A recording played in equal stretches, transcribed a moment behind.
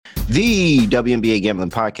The WNBA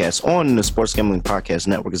Gambling Podcast on the Sports Gambling Podcast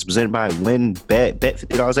Network is presented by WinBet. Bet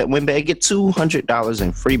 $50 at WinBet. Get $200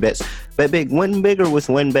 in free bets. Bet big, win bigger with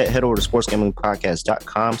WinBet. Head over to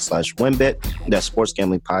sportsgamblingpodcast.com/WinBet. That's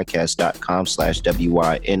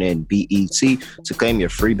sportsgamblingpodcast.com/WYNNBET to claim your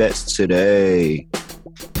free bets today.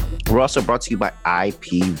 We're also brought to you by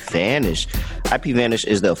IP Vanish. IP Vanish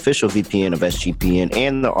is the official VPN of SGPN,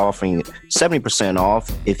 and they're offering 70% off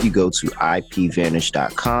if you go to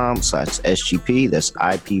ipvanish.com/SGP. That's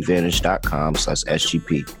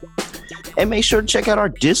ipvanish.com/SGP. And make sure to check out our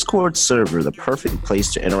Discord server, the perfect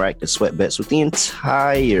place to interact and sweat bets with the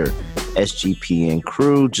entire SGPN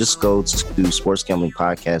crew. Just go to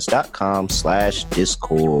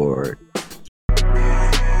sportsgamblingpodcast.com/Discord.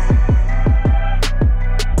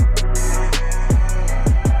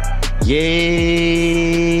 Yes,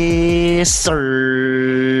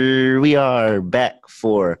 sir. We are back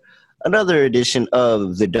for another edition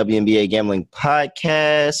of the WNBA Gambling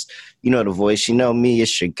Podcast. You know the voice, you know me,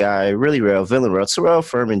 it's your guy, really real, villain real, Terrell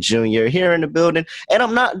Furman Jr. here in the building. And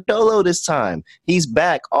I'm not Dolo this time. He's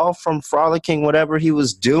back off from frolicking whatever he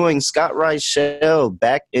was doing. Scott Reichel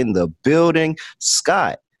back in the building.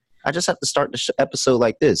 Scott, I just have to start the episode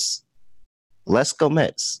like this. Let's go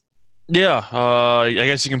Mets. Yeah, I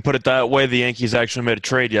guess you can put it that way. The Yankees actually made a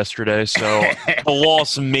trade yesterday, so the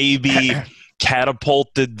loss maybe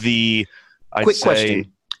catapulted the, Quick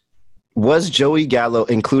question. Was Joey Gallo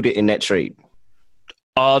included in that trade?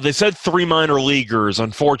 They said 3 minor leaguers.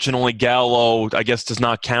 Unfortunately, Gallo, I guess, does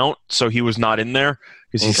not count, so he was not in there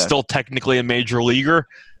because he's still technically a major leaguer.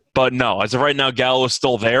 But no, as of right now, Gallo is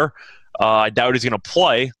still there. I doubt he's going to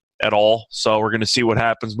play at all, so we're going to see what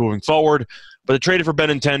happens moving forward. But they traded for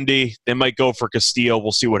Benintendi. They might go for Castillo.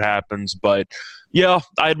 We'll see what happens. But, yeah,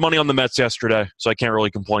 I had money on the Mets yesterday, so I can't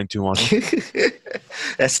really complain too much.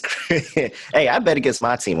 That's great. Hey, I bet against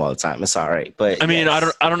my team all the time. It's all right. But I mean,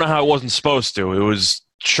 yes. I don't know how it wasn't supposed to. It was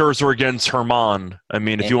Scherzer against Herman. I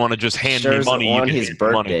mean, if you want to just hand me money, on you can his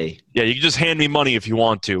birthday. Money. Yeah, you can just hand me money if you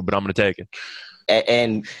want to, but I'm going to take it.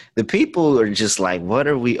 And the people are just like, what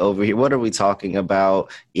are we over here? What are we talking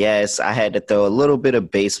about? Yes, I had to throw a little bit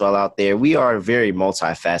of baseball out there. We are very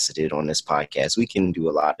multifaceted on this podcast. We can do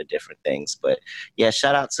a lot of different things. But yeah,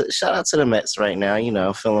 shout out to the Mets right now. You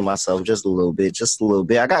know, feeling myself just a little bit.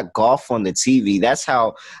 I got golf on the TV. That's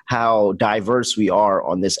how diverse we are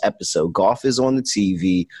on this episode. Golf is on the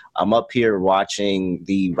TV. I'm up here watching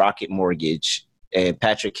the Rocket Mortgage and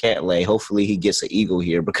Patrick Cantlay. Hopefully he gets an eagle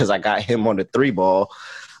here because I got him on the 3-ball.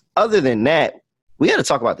 Other than that, we got to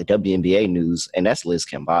talk about the WNBA news, and that's Liz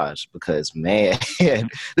Cambage because, man,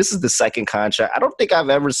 this is the second contract. I don't think I've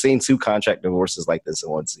ever seen 2 contract divorces like this in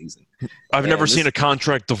one season. I've never seen a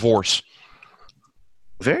contract divorce.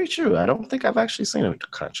 Very true. I don't think I've actually seen a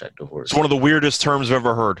contract divorce. It's one of the weirdest terms I've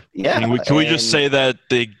ever heard. Yeah. I mean, can we just say that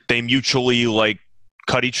they mutually,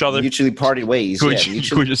 cut each other? Mutually parted ways. That's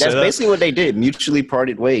basically what they did. Mutually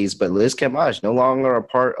parted ways. But Liz Cambage no longer a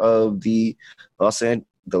part of the Los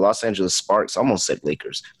Angeles Sparks. I almost said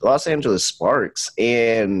Lakers. The Los Angeles Sparks.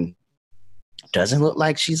 And doesn't look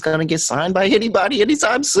like she's going to get signed by anybody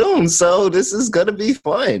anytime soon. So this is going to be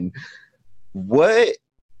fun.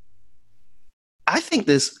 I think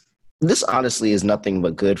this honestly is nothing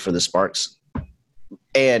but good for the Sparks.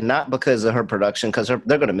 And not because of her production, because they're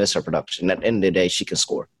going to miss her production. At the end of the day, she can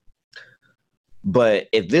score. But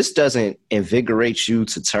if this doesn't invigorate you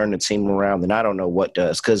to turn the team around, then I don't know what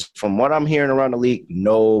does. Because from what I'm hearing around the league,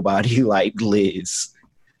 nobody liked Liz.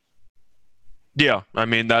 Yeah, I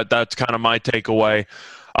mean, that's kind of my takeaway.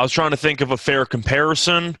 I was trying to think of a fair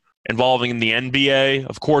comparison involving the NBA.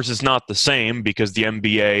 Of course, it's not the same because the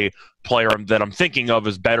NBA player that I'm thinking of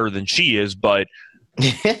is better than she is, but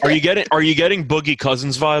Are you getting Boogie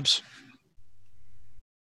Cousins vibes?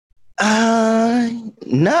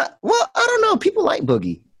 Not well. I don't know. People like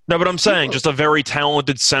Boogie. No, but I'm saying just a very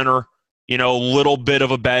talented center. You know, a little bit of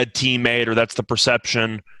a bad teammate, or that's the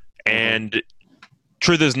perception. And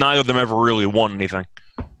truth is, neither of them ever really won anything.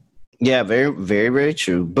 Yeah, very, very, very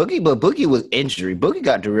true. Boogie was injury. Boogie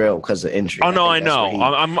got derailed because of injury. Oh no, I know.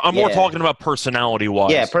 I'm more talking about personality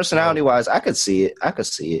wise. Yeah, personality wise, I could see it.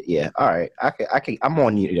 Yeah, all right. I'm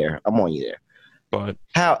on you there. But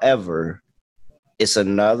however, it's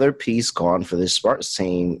another piece gone for this Sparks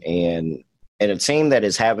team, and a team that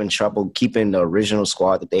is having trouble keeping the original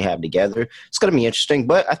squad that they have together. It's going to be interesting,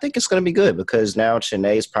 but I think it's going to be good because now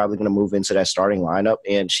Chennai is probably going to move into that starting lineup,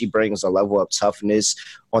 and she brings a level of toughness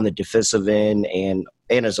on the defensive end and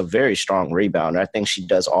is a very strong rebounder. I think she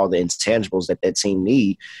does all the intangibles that team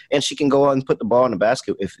need, and she can go out and put the ball in the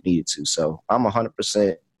basket if needed to. So I'm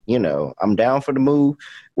 100% I'm down for the move.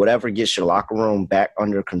 Whatever gets your locker room back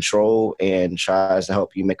under control and tries to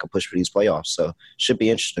help you make a push for these playoffs. So should be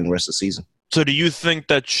interesting the rest of the season. So do you think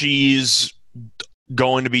that she's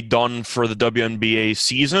going to be done for the WNBA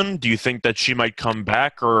season? Do you think that she might come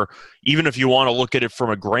back? Or even if you want to look at it from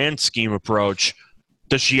a grand scheme approach,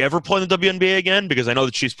 does she ever play in the WNBA again? Because I know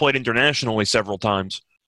that she's played internationally several times.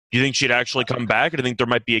 Do you think she'd actually come back? Or do you think there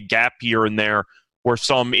might be a gap here and there where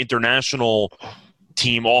some international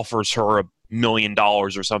team offers her $1 million or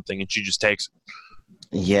something and she just takes it?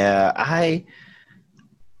 Yeah,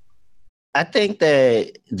 I think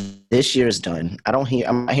that this year is done.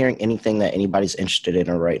 I'm not hearing anything that anybody's interested in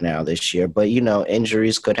her right now this year. But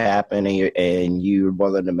injuries could happen, and you're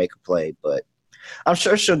willing to make a play. But I'm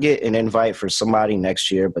sure she'll get an invite for somebody next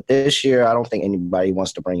year. But this year, I don't think anybody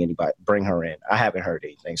wants to bring her in. I haven't heard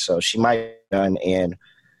anything, so she might be done. And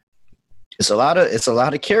it's a lot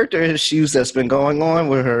of character issues that's been going on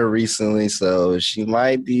with her recently. So she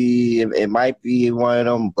might be. It might be one of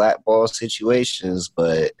them blackball situations,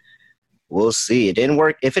 but. We'll see. It didn't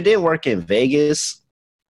work. If it didn't work in Vegas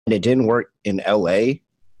and it didn't work in LA,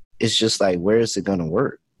 it's just like, where is it going to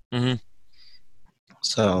work? Mm-hmm.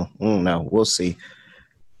 So, I don't know. We'll see.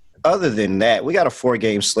 Other than that, we got a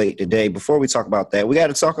 4-game slate today. Before we talk about that, we got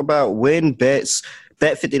to talk about WinBets.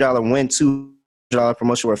 Bet $50, win $200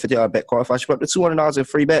 promotion where a $50 bet qualifies you up to $200 in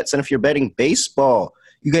free bets. And if you're betting baseball,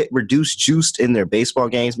 you get reduced juiced in their baseball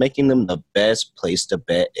games, making them the best place to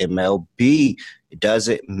bet MLB. It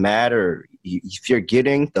doesn't matter if you're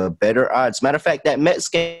getting the better odds. Matter of fact, that Mets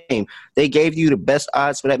game, they gave you the best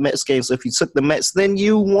odds for that Mets game. So if you took the Mets, then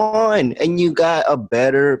you won, and you got a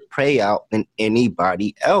better payout than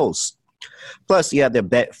anybody else. Plus, you have to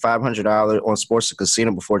bet $500 on sports and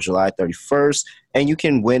casino before July 31st, and you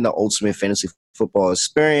can win the ultimate fantasy football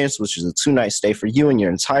experience, which is a 2-night stay for you and your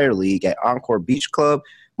entire league at Encore Beach Club.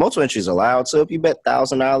 Multiple entries allowed, so if you bet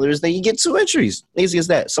 $1,000, then you get 2 entries. Easy as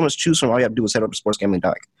that. So much to choose from. All you have to do is head over to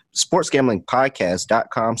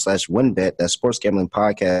sportsgamblingpodcast.com/winbet. That's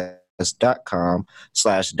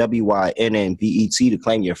sportsgamblingpodcast.com/WYNNBET to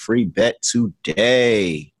claim your free bet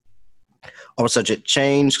today. All subject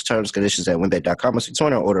change. Terms and conditions at winbet.com. Must be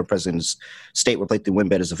 21 or older. President's state where playthrough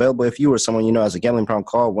WinBet is available. If you or someone you know has a gambling problem,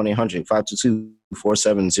 call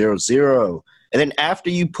 1-800-522-4700. And then after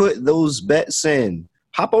you put those bets in,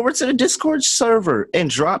 hop over to the Discord server and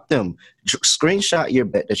drop them. Screenshot your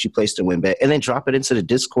bet that you placed in WinBet and then drop it into the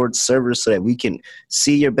Discord server so that we can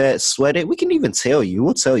see your bet, sweat it. We can even tell you.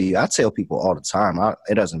 We'll tell you. I tell people all the time.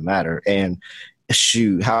 It doesn't matter. And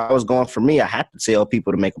shoot, how it was going for me, I have to tell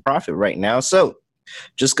people to make a profit right now. So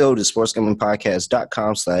just go to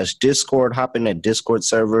sportsgamblingpodcast.com/Discord, hop in that Discord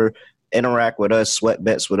server, interact with us, sweat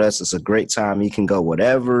bets with us. It's a great time. You can go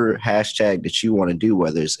whatever hashtag that you want to do,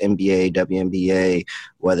 whether it's NBA, WNBA,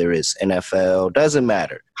 whether it's NFL, doesn't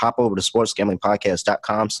matter. Hop over to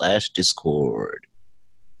sportsgamblingpodcast.com/Discord.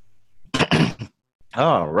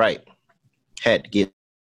 All right. Had to get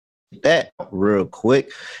that real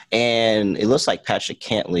quick. And it looks like Patrick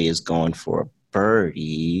Cantley is going for a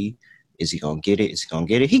birdie. Is he going to get it? Is he going to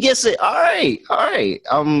get it? He gets it. All right.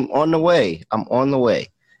 I'm on the way.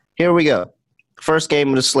 Here we go. First game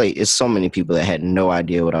of the slate. It's so many people that had no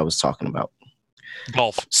idea what I was talking about.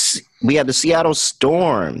 Golf. We have the Seattle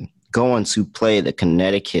Storm going to play the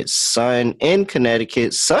Connecticut Sun. In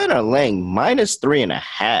Connecticut, Sun are laying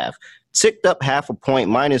 -3.5. Ticked up half a point.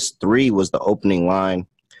 -3 was the opening line.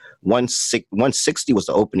 160 was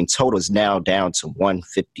the opening total. Is now down to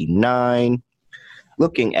 159.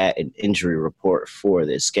 Looking at an injury report for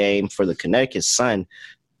this game for the Connecticut Sun,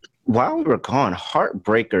 while we were gone,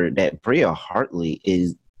 heartbreaker that Bria Hartley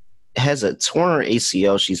has a torn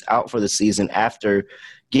ACL. She's out for the season after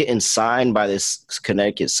getting signed by this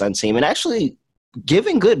Connecticut Sun team and actually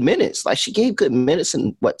giving good minutes. Like, she gave good minutes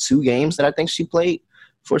in 2 games that I think she played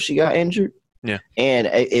before she got injured. Yeah. And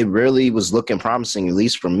it really was looking promising, at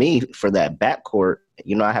least for me, for that backcourt.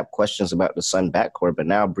 I have questions about the Sun backcourt, but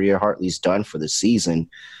now Bria Hartley's done for the season.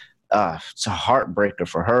 It's a heartbreaker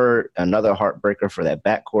for her, another heartbreaker for that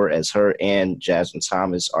backcourt, as her and Jasmine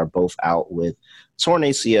Thomas are both out with torn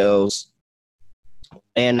ACLs.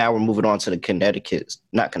 And now we're moving on to the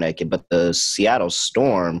Seattle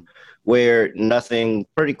Storm, where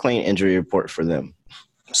pretty clean injury report for them.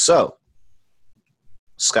 So,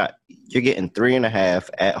 Scott, you're getting 3.5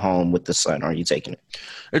 at home with the Sun. Are you taking it?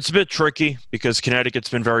 It's a bit tricky because Connecticut's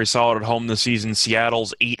been very solid at home this season.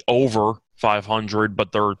 Seattle's 8 over 500,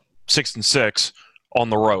 but they're 6-6 on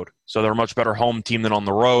the road. So they're a much better home team than on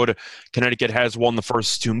the road. Connecticut has won the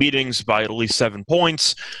first 2 meetings by at least 7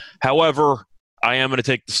 points. However, I am going to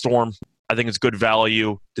take the Storm. I think it's good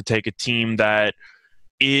value to take a team that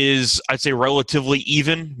is, I'd say, relatively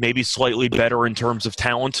even, maybe slightly better in terms of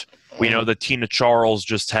talent. We know that Tina Charles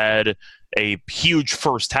just had a huge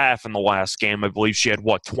first half in the last game. I believe she had,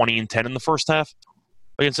 20 and 10 in the first half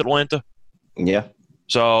against Atlanta? Yeah.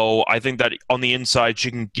 So I think that on the inside,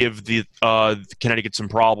 she can give the Connecticut some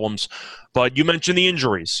problems. But you mentioned the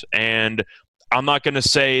injuries, and I'm not going to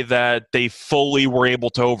say that they fully were able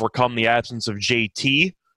to overcome the absence of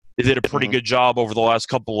JT. They did a pretty good job over the last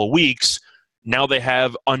couple of weeks. Now they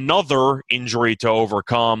have another injury to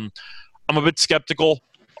overcome. I'm a bit skeptical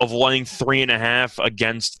of laying 3.5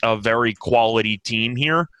 against a very quality team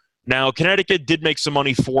here. Now, Connecticut did make some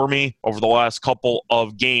money for me over the last couple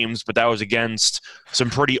of games, but that was against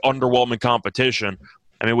some pretty underwhelming competition.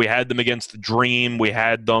 I mean, we had them against the Dream. We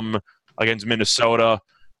had them against Minnesota.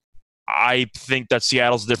 I think that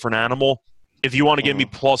Seattle's a different animal. If you want to give me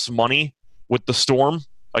plus money with the Storm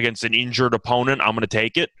against an injured opponent, I'm going to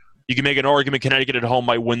take it. You can make an argument Connecticut at home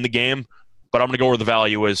might win the game, but I'm going to go where the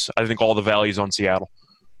value is. I think all the value is on Seattle.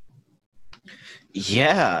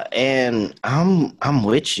 Yeah, and I'm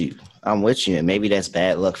with you. I'm with you, and maybe that's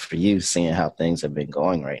bad luck for you, seeing how things have been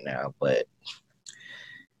going right now. But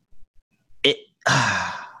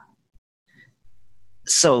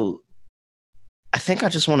so I think I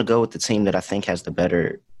just want to go with the team that I think has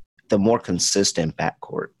the more consistent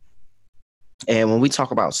backcourt. And when we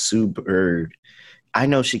talk about Sue Bird, I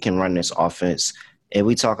know she can run this offense. And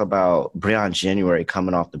we talk about Breon January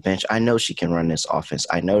coming off the bench. I know she can run this offense.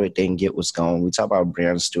 I know that they can get what's going. We talk about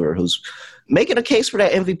Breanna Stewart, who's making a case for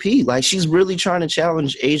that MVP. Like, she's really trying to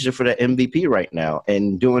challenge Asia for that MVP right now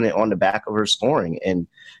and doing it on the back of her scoring. And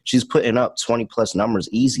she's putting up 20-plus numbers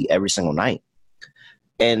easy every single night.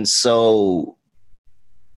 And so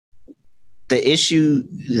the issue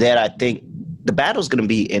that I think the battle's going to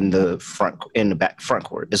be in the front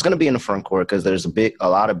court. It's going to be in the front court because there's a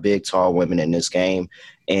lot of big, tall women in this game,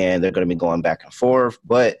 and they're going to be going back and forth.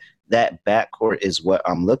 But that backcourt is what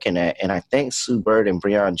I'm looking at, and I think Sue Bird and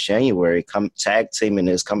Breon January tag teaming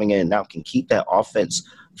is coming in now can keep that offense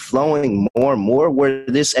flowing more and more. Where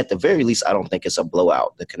this, at the very least, I don't think it's a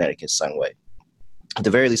blowout the Connecticut Sun way. At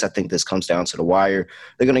the very least, I think this comes down to the wire.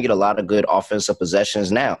 They're going to get a lot of good offensive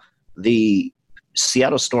possessions. Now, the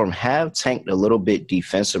Seattle Storm have tanked a little bit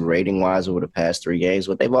defensive rating-wise over the past 3 games,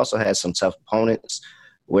 but they've also had some tough opponents,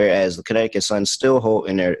 whereas the Connecticut Sun still hold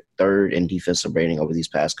in their third in defensive rating over these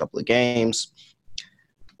past couple of games.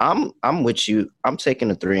 I'm with you. I'm taking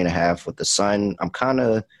the 3.5 with the Sun.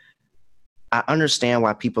 I understand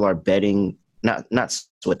why people are betting, not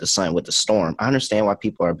with the Sun, with the Storm. I understand why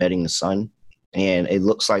people are betting the Sun, and it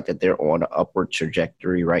looks like that they're on an upward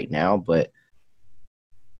trajectory right now, but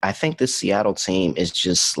I think the Seattle team is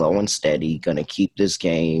just slow and steady, going to keep this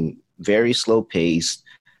game very slow paced,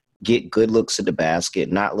 get good looks at the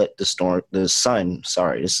basket, not let the Sun,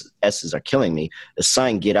 this S's are killing me, the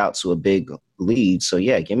Sun get out to a big lead. So,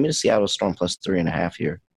 yeah, give me the Seattle Storm plus 3.5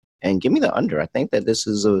 here. And give me the under. I think that this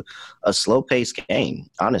is a slow-paced game.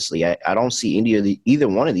 Honestly, I don't see either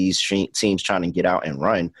one of these teams trying to get out and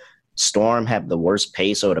run. Storm have the worst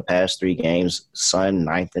pace over the past 3 games. Sun,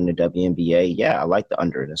 9th in the WNBA. Yeah, I like the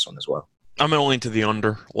under in this one as well. I'm going to lean to the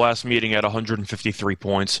under. Last meeting at 153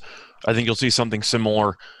 points. I think you'll see something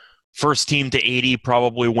similar. First team to 80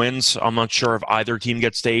 probably wins. I'm not sure if either team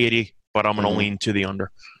gets to 80, but I'm going to lean to the under.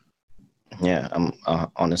 Yeah, I'm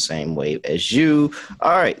on the same wave as you.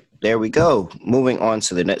 All right, there we go. Moving on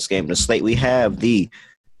to the next game of the slate, we have the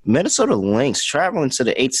Minnesota Lynx traveling to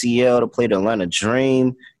the ATL to play the Atlanta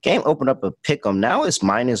Dream. Game opened up a pick 'em. Now it's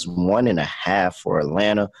 -1.5 for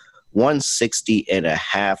Atlanta.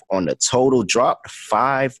 160.5 on the total. Dropped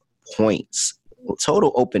 5 points.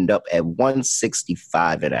 Total opened up at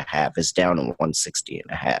 165.5. It's down to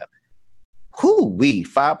 160.5. Whoo-wee,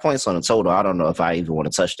 5 points on the total. I don't know if I even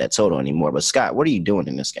want to touch that total anymore. But, Scott, what are you doing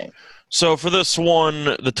in this game? So for this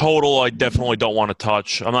one, the total I definitely don't want to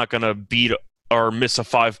touch. I'm not going to beat or miss a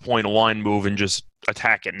 5-point line move and just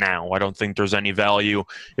attack it now. I don't think there's any value.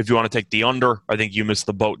 If you want to take the under, I think you missed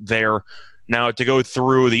the boat there. Now, to go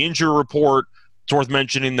through the injury report, it's worth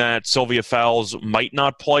mentioning that Sylvia Fowles might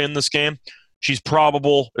not play in this game. She's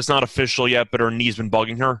probable. It's not official yet, but her knee's been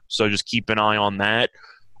bugging her, so just keep an eye on that.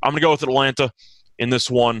 I'm going to go with Atlanta in this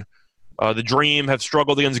one. The Dream have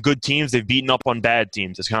struggled against good teams. They've beaten up on bad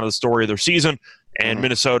teams. It's kind of the story of their season, and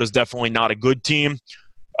Minnesota's definitely not a good team.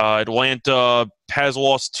 Atlanta has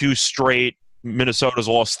lost 2 straight. Minnesota's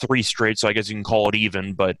lost 3 straight, so I guess you can call it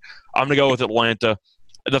even. But I'm going to go with Atlanta.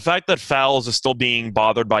 The fact that Fowles is still being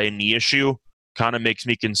bothered by a knee issue kind of makes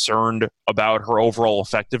me concerned about her overall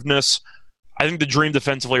effectiveness. I think the Dream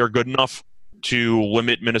defensively are good enough to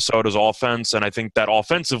limit Minnesota's offense, and I think that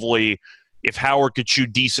offensively if Howard could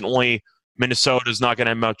shoot decently, Minnesota's not going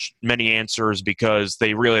to have many answers because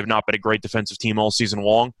they really have not been a great defensive team all season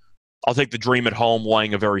long. I'll take the Dream at home,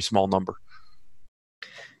 laying a very small number.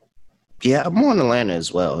 Yeah, I'm on Atlanta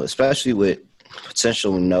as well, especially with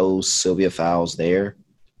potential no Sylvia fouls there.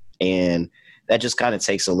 And that just kind of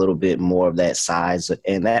takes a little bit more of that size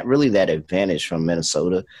and that advantage from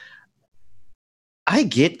Minnesota. I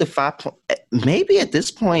get the 5 point. Maybe at this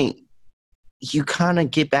point, you kind of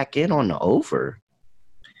get back in on the over.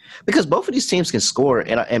 Because both of these teams can score,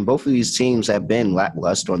 and both of these teams have been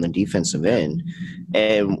lackluster on the defensive end.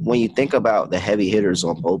 And when you think about the heavy hitters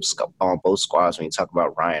on both squads, when you talk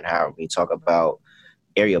about Ryan Howard, when you talk about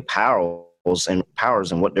Ariel Powers and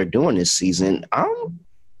what they're doing this season, I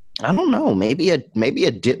don't know. Maybe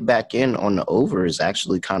a dip back in on the over is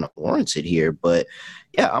actually kind of warranted here. But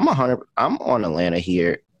yeah, I'm on Atlanta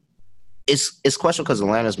here. It's questionable because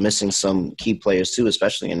Atlanta's missing some key players too,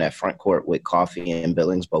 especially in that front court with Coffey and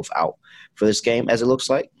Billings both out for this game, as it looks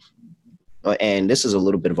like. And this is a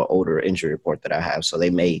little bit of an older injury report that I have, so they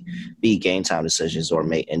may be game time decisions or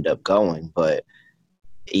may end up going. But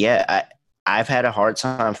yeah, I've had a hard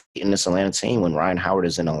time beating this Atlanta team when Ryan Howard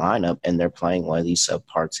is in a lineup and they're playing one of these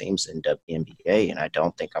subpar teams in WNBA, and I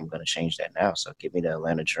don't think I'm going to change that now. So give me the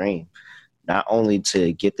Atlanta Dream, not only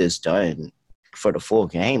to get this done for the full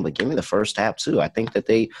game, but give me the first half too. I think that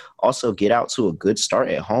they also get out to a good start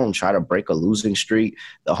at home, try to break a losing streak.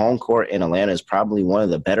 The home court in Atlanta is probably one of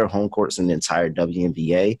the better home courts in the entire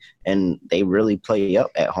WNBA, and they really play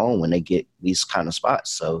up at home when they get these kind of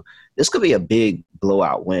spots. So this could be a big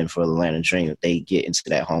blowout win for the Atlanta Dream if they get into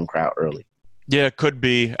that home crowd early. Yeah, it could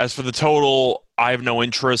be. As for the total, I have no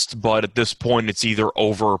interest, but at this point it's either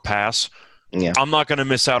over or pass. Yeah. I'm not going to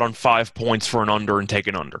miss out on 5 points for an under and take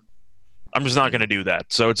an under. I'm just not going to do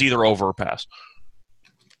that. So it's either over or pass.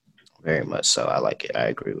 Very much so. I like it. I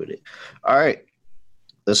agree with it. All right.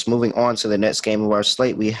 Let's moving on to the next game of our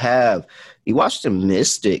slate. We have the Washington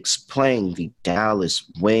Mystics playing the Dallas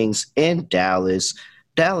Wings in Dallas.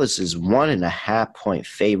 Dallas is 1.5 point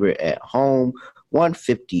favorite at home,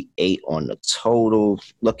 158 on the total.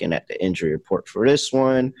 Looking at the injury report for this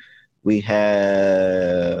one, we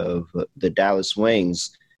have the Dallas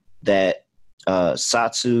Wings that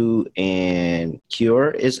Satu and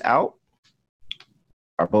Cure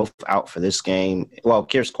are both out for this game. Well,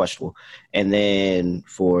 Cure's questionable. And then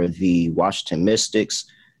for the Washington Mystics,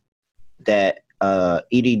 that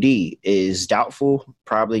EDD is doubtful,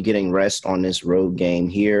 probably getting rest on this road game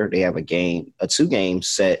here. They have a 2-game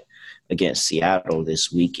set against Seattle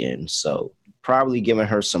this weekend. So probably giving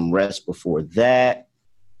her some rest before that.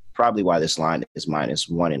 Probably why this line is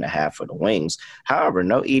 -1.5 for the Wings. However,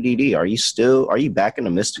 no EDD. Are you backing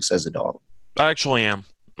the Mystics as a dog? I actually am.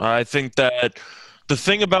 I think that the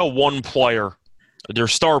thing about one player, their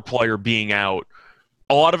star player being out,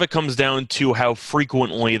 a lot of it comes down to how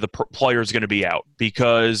frequently the player is going to be out.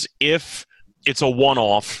 Because if it's a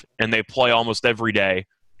one-off and they play almost every day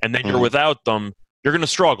and then you're without them, you're going to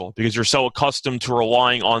struggle because you're so accustomed to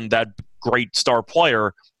relying on that great star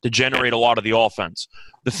player to generate a lot of the offense.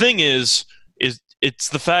 The thing is it's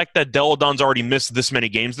the fact that Deladon's already missed this many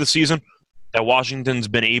games this season that Washington's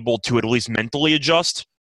been able to at least mentally adjust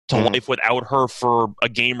to life without her for a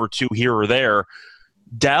game or two here or there.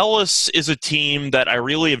 Dallas is a team that I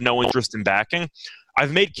really have no interest in backing.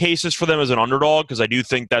 I've made cases for them as an underdog because I do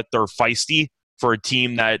think that they're feisty for a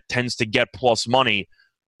team that tends to get plus money.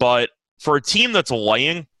 But for a team that's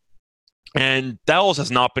laying, and Dallas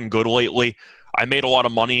has not been good lately, I made a lot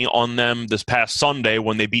of money on them this past Sunday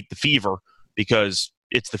when they beat the Fever because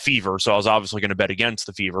it's the Fever, so I was obviously going to bet against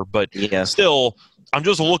the Fever. But still, I'm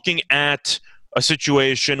just looking at a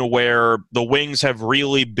situation where the Wings have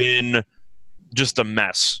really been just a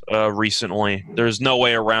mess recently. There's no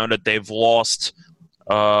way around it. They've lost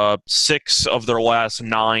 6 of their last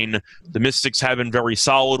 9. The Mystics have been very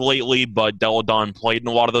solid lately, but Deladon played in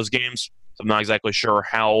a lot of those games. So I'm not exactly sure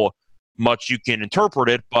how much you can interpret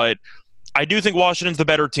it, but I do think Washington's the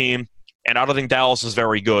better team, and I don't think Dallas is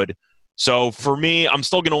very good. So for me, I'm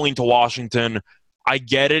still going to lean to Washington. I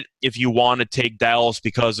get it if you want to take Dallas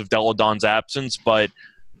because of Deladon's absence, but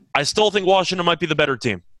I still think Washington might be the better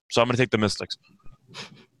team. So I'm going to take the Mystics.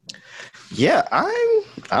 Yeah,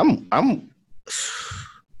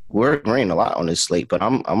 we're agreeing a lot on this slate, but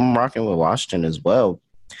I'm rocking with Washington as well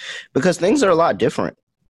because things are a lot different.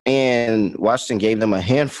 And Washington gave them a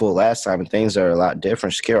handful last time, and things are a lot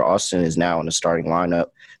different. Shakira Austin is now in the starting lineup.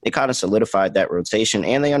 They kind of solidified that rotation,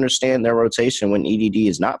 and they understand their rotation when EDD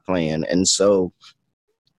is not playing. And so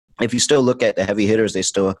if you still look at the heavy hitters, they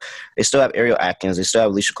still have Ariel Atkins, they still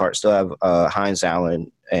have Alicia Clark, still have Hines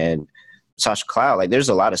Allen, and Tasha Cloud. Like, there's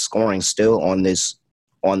a lot of scoring still on this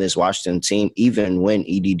Washington team, even when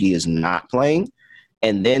EDD is not playing.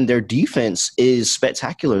 And then their defense is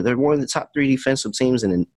spectacular. They're one of the top 3 defensive teams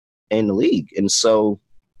in the league. And so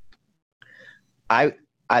I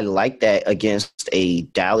like that against a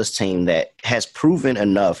Dallas team that has proven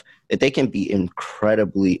enough that they can be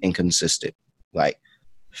incredibly inconsistent, like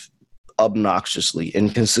obnoxiously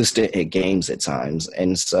inconsistent at games at times.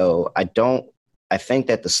 And so I think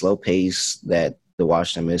that the slow pace that the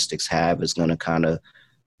Washington Mystics have is going to kind of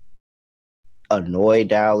annoy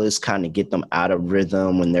Dallas, kind of get them out of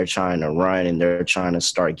rhythm when they're trying to run and they're trying to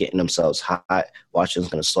start getting themselves hot. Washington's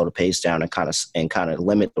going to slow the pace down and kind of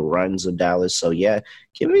limit the runs of Dallas. So yeah,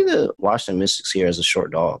 give me the Washington Mystics here as a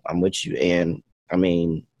short dog. I'm with you. And I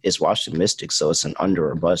mean, it's Washington Mystics, so it's an under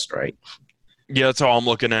or bust, right? Yeah, that's how I'm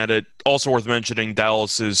looking at it. Also worth mentioning,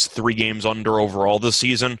 Dallas is 3 games under overall this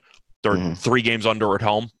season. They're 3 games under at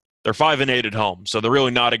home. They're 5-8 at home, so they're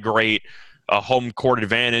really not a great home court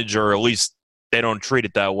advantage, or at least they don't treat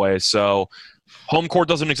it that way. So home court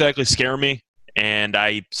doesn't exactly scare me, and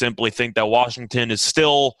I simply think that Washington is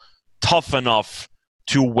still tough enough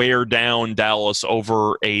to wear down Dallas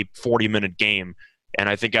over a 40-minute game. And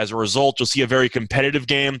I think as a result, you'll see a very competitive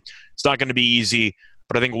game. It's not going to be easy,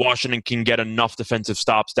 but I think Washington can get enough defensive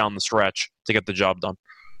stops down the stretch to get the job done.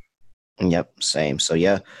 Yep, same. So,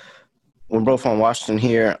 yeah, we're both on Washington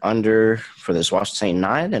here, under for this. Washington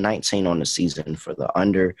 9-19 on the season for the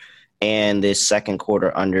under. And this second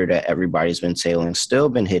quarter under that everybody's been tailing, still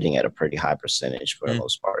been hitting at a pretty high percentage for the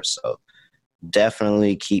most part. So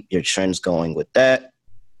definitely keep your trends going with that.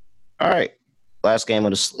 All right, last game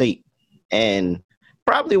of the slate, and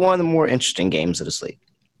probably one of the more interesting games of the slate.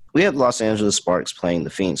 We have Los Angeles Sparks playing the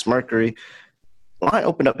Phoenix Mercury. Line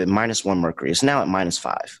opened up at -1 Mercury. It's now at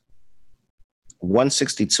 -5.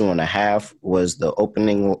 162.5 was the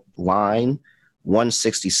opening line.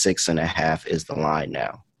 166.5 is the line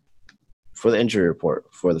now. For the injury report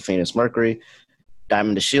for the Phoenix Mercury,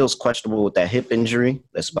 Diamond DeShields questionable with that hip injury.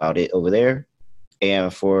 That's about it over there.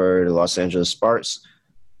 And for the Los Angeles Sparks,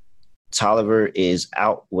 Tolliver is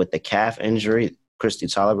out with the calf injury. Christy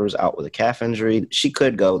Tolliver is out with a calf injury. She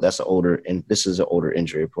could go. This is an older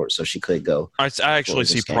injury report, so she could go. I actually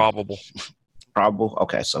see probable. Probable?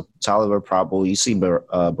 Okay, so Tolliver, probable. You see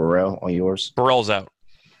Burrell on yours? Burrell's out.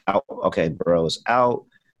 Out. Okay, Burrell is out.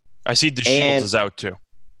 I see DeShields is out too.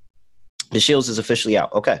 DeShields is officially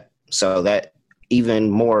out. Okay, so that even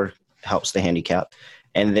more helps the handicap.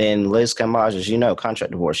 And then Liz Cambage, as you know,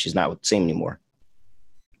 contract divorce. She's not with the team anymore.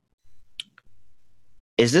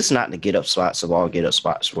 Is this not the get-up spots of all get-up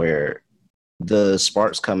spots where the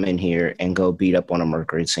Sparks come in here and go beat up on a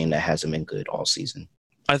Mercury team that hasn't been good all season?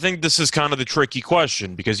 I think this is kind of the tricky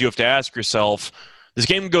question, because you have to ask yourself, this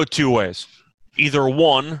game can go 2 ways. Either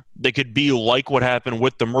one, they could be like what happened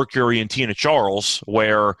with the Mercury and Tina Charles,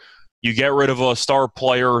 where you get rid of a star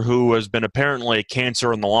player who has been apparently a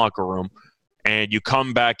cancer in the locker room, and you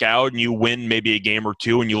come back out and you win maybe a game or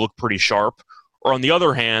 2 and you look pretty sharp. Or on the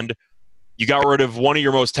other hand, you got rid of one of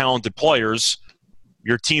your most talented players,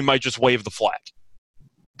 your team might just wave the flag.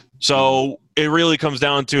 So it really comes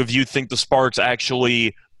down to if you think the Sparks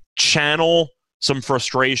actually channel some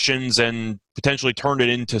frustrations and potentially turn it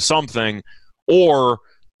into something, or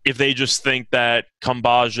if they just think that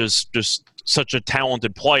Cambage is just such a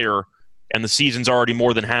talented player and the season's already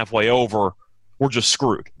more than halfway over, we're just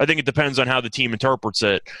screwed. I think it depends on how the team interprets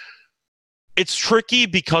it. It's tricky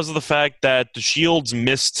because of the fact that DeShields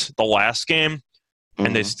missed the last game,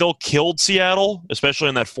 and they still killed Seattle, especially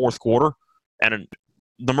in that fourth quarter. And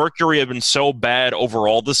the Mercury have been so bad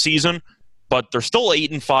overall this season, but they're still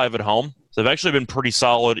 8-5 at home. So they've actually been pretty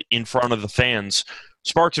solid in front of the fans.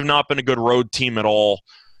 Sparks have not been a good road team at all.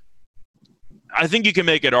 I think you can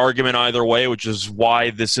make an argument either way, which is why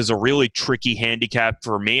this is a really tricky handicap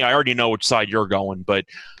for me. I already know which side you're going, but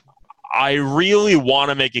I really want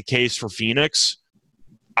to make a case for Phoenix.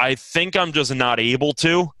 I think I'm just not able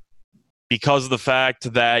to because of the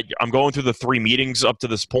fact that I'm going through the 3 meetings up to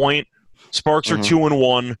this point. Sparks are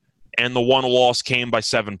 2-1, and the one loss came by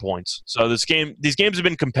 7 points. So these games have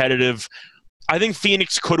been competitive. I think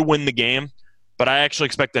Phoenix could win the game, but I actually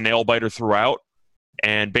expect a nail-biter throughout.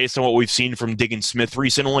 And based on what we've seen from Diggin Smith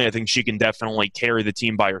recently, I think she can definitely carry the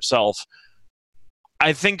team by herself.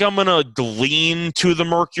 I think I'm going to lean to the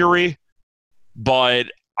Mercury, but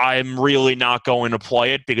I'm really not going to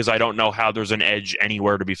play it because I don't know how there's an edge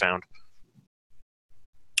anywhere to be found.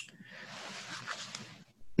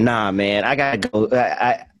 Nah, man, I gotta go.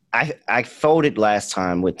 I folded last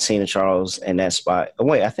time with Tina Charles in that spot. Oh,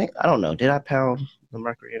 wait, I don't know. Did I pound the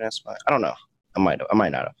Mercury in that spot? I don't know. I might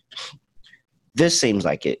not have. This seems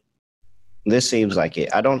like it. This seems like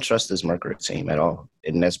it. I don't trust this Mercury team at all,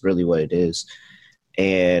 and that's really what it is.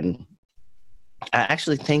 And I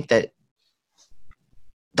actually think that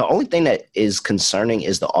the only thing that is concerning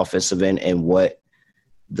is the offensive end and what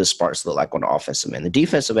the Sparks look like on the offensive end. The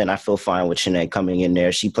defensive end, I feel fine with Shanae coming in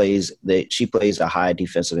there. She plays a high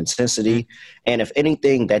defensive intensity, and if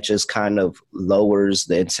anything, that just kind of lowers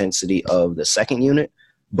the intensity of the second unit.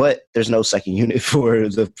 But there's no second unit for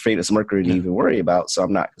the Phoenix Mercury to even worry about, so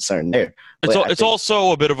I'm not concerned there. It's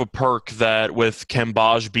also a bit of a perk that with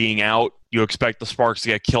Kambaj being out, you expect the Sparks to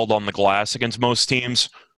get killed on the glass against most teams.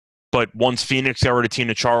 But once Phoenix got rid of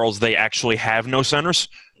Tina Charles, they actually have no centers.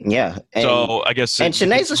 Yeah. So I guess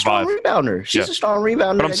Shanae's a strong rebounder. She's a strong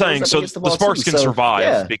rebounder. But I'm saying, so the Sparks can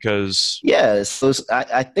survive because. Yeah. So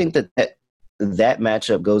I think that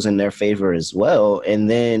matchup goes in their favor as well. And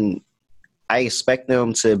then I expect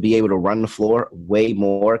them to be able to run the floor way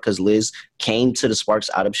more because Liz came to the Sparks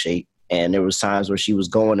out of shape. And there was times where she was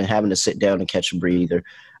going and having to sit down and catch a breather.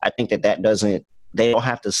 I think that doesn't. They don't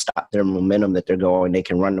have to stop their momentum that they're going. They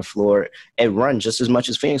can run the floor and run just as much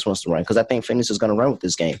as Phoenix wants to run because I think Phoenix is going to run with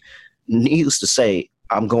this game. Needless to say,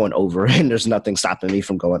 I'm going over, and there's nothing stopping me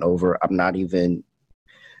from going over. I'm not even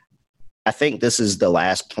 – I think this is the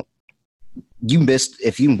last – you missed –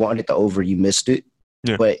 if you wanted the over, you missed it.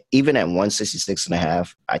 Yeah. But even at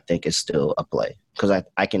 166.5, I think it's still a play because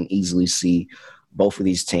I can easily see both of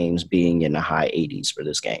these teams being in the high 80s for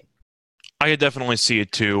this game. I could definitely see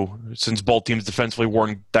it too, since both teams defensively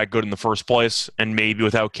weren't that good in the first place, and maybe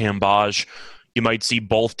without Kambaj, you might see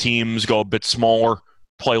both teams go a bit smaller,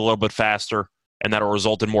 play a little bit faster, and that'll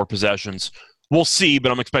result in more possessions. We'll see,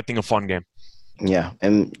 but I'm expecting a fun game. Yeah,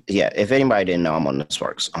 and if anybody didn't know, I'm on the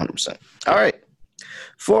Sparks 100%. All right.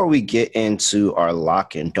 Before we get into our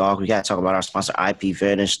lock and dog, we got to talk about our sponsor,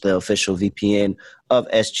 IPVanish, the official VPN of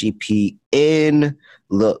SGPN.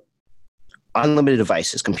 Look, unlimited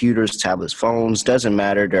devices, computers, tablets, phones, doesn't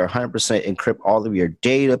matter. They're 100% encrypt all of your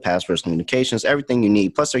data, passwords, communications, everything you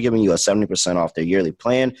need. Plus, they're giving you a 70% off their yearly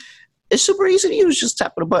plan. It's super easy to use. Just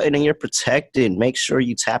tap on a button and you're protected. Make sure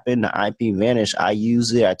you tap into IPVanish. I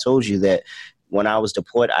use it. I told you that when I was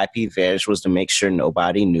deployed, IPVanish was to make sure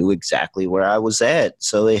nobody knew exactly where I was at.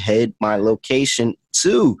 So they hid my location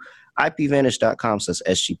too.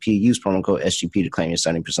 IPVanish.com/SGP. Use promo code SGP to claim your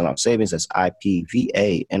 70% off savings. That's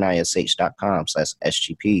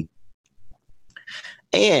IPVanish.com/SGP.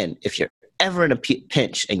 And if you're ever in a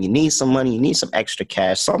pinch and you need some money, you need some extra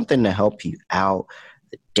cash, something to help you out,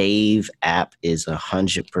 the Dave app is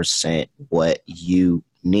 100% what you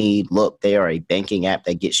need. Look, they are a banking app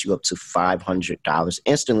that gets you up to $500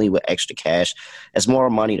 instantly with extra cash. That's more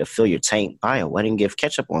money to fill your tank, buy a wedding gift,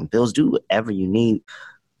 catch up on bills, do whatever you need.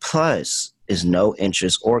 Plus, is no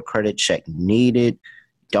interest or credit check needed.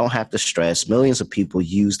 Don't have to stress. Millions of people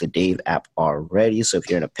use the Dave app already. So if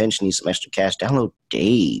you're in a pinch, need some extra cash, download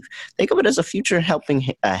Dave. Think of it as a future helping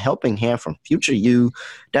hand from future you.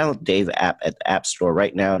 Download the Dave app at the App Store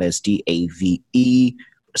right now. That's DAVE.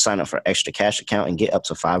 Sign up for extra cash account and get up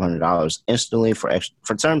to $500 instantly. For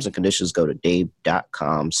terms and conditions, go to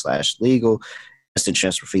dave.com/legal. Instant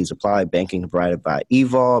transfer fees apply. Banking provided by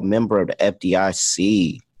Evol, member of the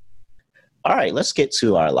FDIC. All right, let's get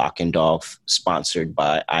to our lock and dog sponsored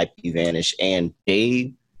by IPVanish and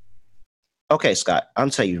Dave. Okay, Scott, I'm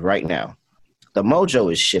tell you right now, the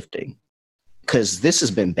mojo is shifting because this has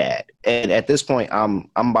been bad, and at this point, I'm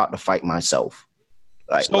about to fight myself.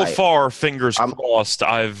 So far, fingers crossed,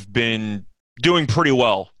 I've been doing pretty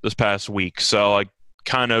well this past week. So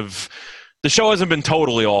the show hasn't been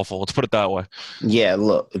totally awful. Let's put it that way. Yeah,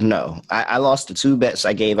 look, no, I lost the 2 bets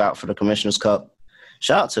I gave out for the Commissioner's Cup.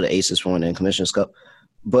 Shout out to the Aces for winning the Commissioner's Cup.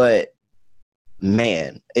 But,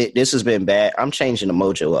 man, this has been bad. I'm changing the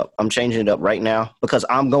mojo up. I'm changing it up right now because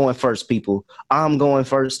I'm going first, people. I'm going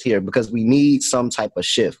first here because we need some type of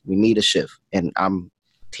shift. We need a shift. And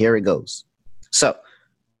here it goes. So,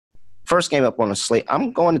 first game up on the slate,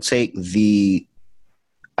 I'm going to take I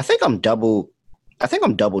think I'm double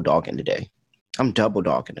dogging today.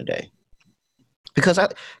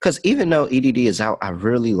 Because even though EDD is out, I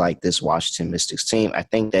really like this Washington Mystics team. I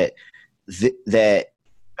think that that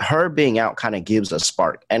her being out kind of gives a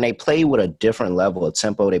spark. And they play with a different level of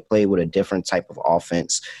tempo. They play with a different type of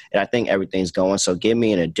offense. And I think everything's going. So give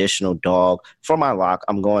me an additional dog. For my lock,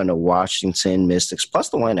 I'm going to Washington Mystics plus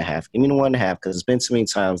the 1.5. Give me the 1.5 because it's been too many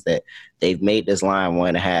times that they've made this line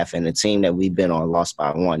 1.5 and the team that we've been on lost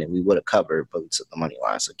by 1 and we would have covered, but we took the money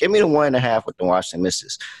line. So give me the 1.5 with the Washington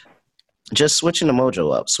Mystics. just switching the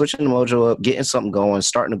mojo up, getting something going,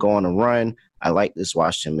 starting to go on a run. I like this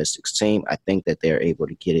Washington Mystics team. I think that they're able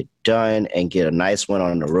to get it done and get a nice one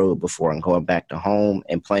on the road before I'm going back to home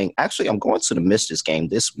and playing. Actually, I'm going to the Mystics game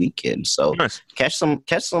this weekend, so Nice. catch some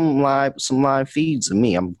live feeds of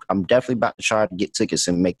me. I'm definitely about to try to get tickets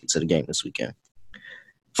and make it to the game this weekend.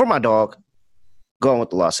 For my dog, going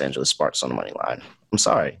with the Los Angeles Sparks on the money line. I'm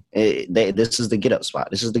sorry. This is the get-up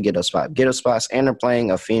spot. Get-up spots, and they're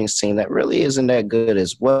playing a Phoenix team that really isn't that good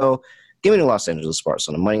as well. Give me the Los Angeles Sparks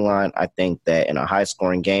on the money line. I think that in a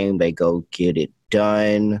high-scoring game, they go get it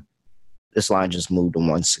done. This line just moved to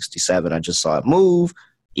 167. I just saw it move.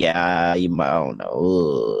 Yeah, I don't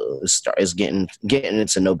know. It's getting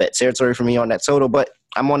into no-bet territory for me on that total, but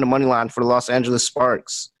I'm on the money line for the Los Angeles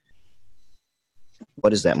Sparks.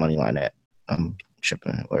 What is that money line at? I'm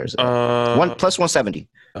tripping. Where is it? Plus 170.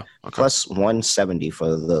 Oh, okay. Plus 170 for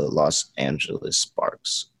the Los Angeles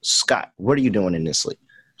Sparks. Scott, what are you doing in this league?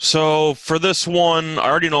 So for this one, I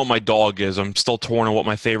already know what my dog is. I'm still torn on what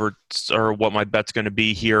my favorites or what my bet's going to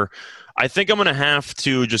be here. I think I'm going to have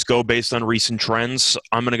to just go based on recent trends.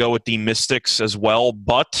 I'm going to go with the Mystics as well,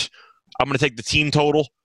 but I'm going to take the team total.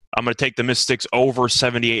 I'm going to take the Mystics over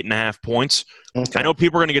 78.5 points. Okay. I know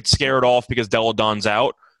people are going to get scared off because Deladon's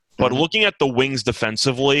out, but looking at the Wings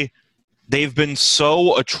defensively, they've been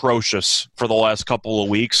so atrocious for the last couple of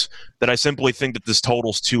weeks that I simply think that this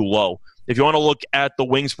total's too low. If you want to look at the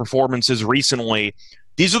Wings' performances recently,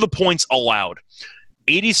 these are the points allowed.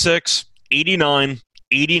 86, 89,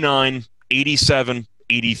 89, 87,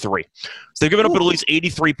 83. So they've given up at least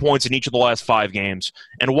 83 points in each of the last 5 games.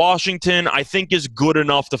 And Washington, I think, is good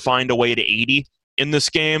enough to find a way to 80 in this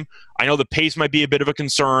game. I know the pace might be a bit of a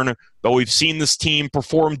concern, but we've seen this team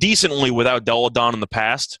perform decently without Deladon in the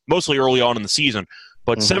past, mostly early on in the season.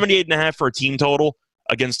 But 78.5 for a team total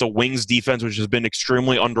against a Wings defense, which has been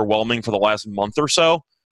extremely underwhelming for the last month or so,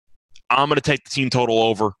 I'm going to take the team total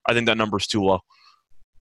over. I think that number's too low.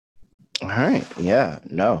 All right. Yeah.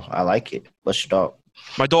 No, I like it. What's your dog?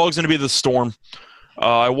 My dog's going to be the Storm.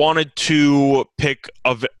 I wanted to pick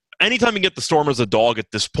anytime you get the Storm as a dog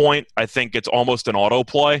at this point, I think it's almost an auto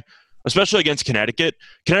play, especially against Connecticut.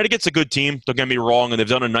 Connecticut's a good team, don't get me wrong, and they've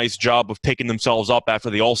done a nice job of picking themselves up after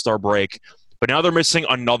the All-Star break. But now they're missing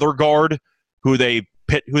another guard who they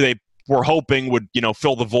were hoping would,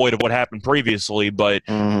 fill the void of what happened previously. But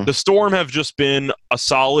the Storm have just been a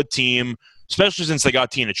solid team, especially since they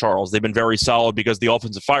got Tina Charles. They've been very solid because the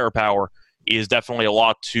offensive firepower is definitely a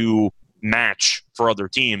lot to match for other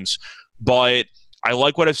teams. But I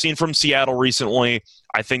like what I've seen from Seattle recently.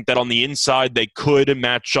 I think that on the inside, they could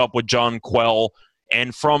match up with John Quell.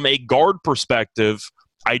 And from a guard perspective,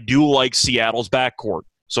 I do like Seattle's backcourt.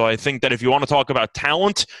 So I think that if you want to talk about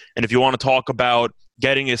talent and if you want to talk about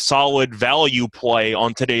getting a solid value play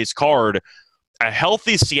on today's card, a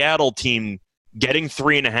healthy Seattle team getting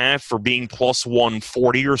 3.5 for being plus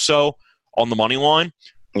 140 or so on the money line,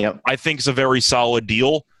 I think is a very solid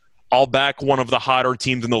deal. I'll back one of the hotter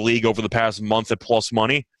teams in the league over the past month at plus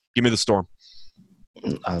money. Give me the Storm.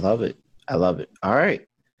 I love it. All right.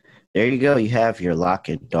 There you go. You have your lock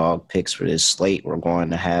and dog picks for this slate. We're going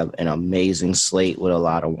to have an amazing slate with a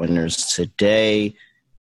lot of winners today.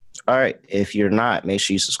 All right. If you're not, make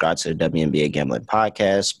sure you subscribe to the WNBA Gambling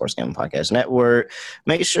Podcast, Sports Gambling Podcast Network.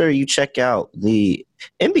 Make sure you check out the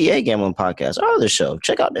NBA Gambling Podcast, our other show.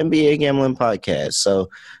 Check out the NBA Gambling Podcast. So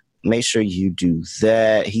make sure you do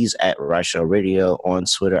that. He's at Ryshow Radio on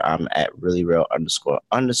Twitter. I'm at reallyreal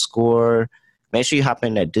 __. Make sure you hop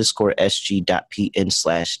in that Discord,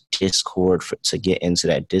 sg.pn/Discord to get into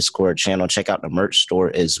that Discord channel. Check out the merch store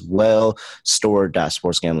as well,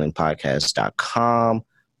 store.sportsgamblingpodcast.com.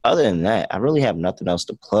 Other than that, I really have nothing else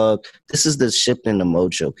to plug. This is the shifting the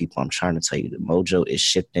mojo, people. I'm trying to tell you, the mojo is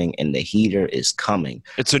shifting and the heater is coming.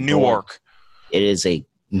 It's a new arc. It is a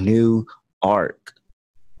new arc.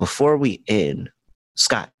 Before we end,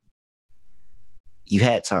 Scott, you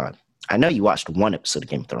had time. I know you watched one episode of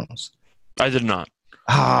Game of Thrones. I did not.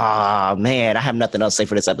 Ah, man, I have nothing else to say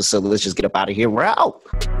for this episode. Let's just get up out of here. We're out.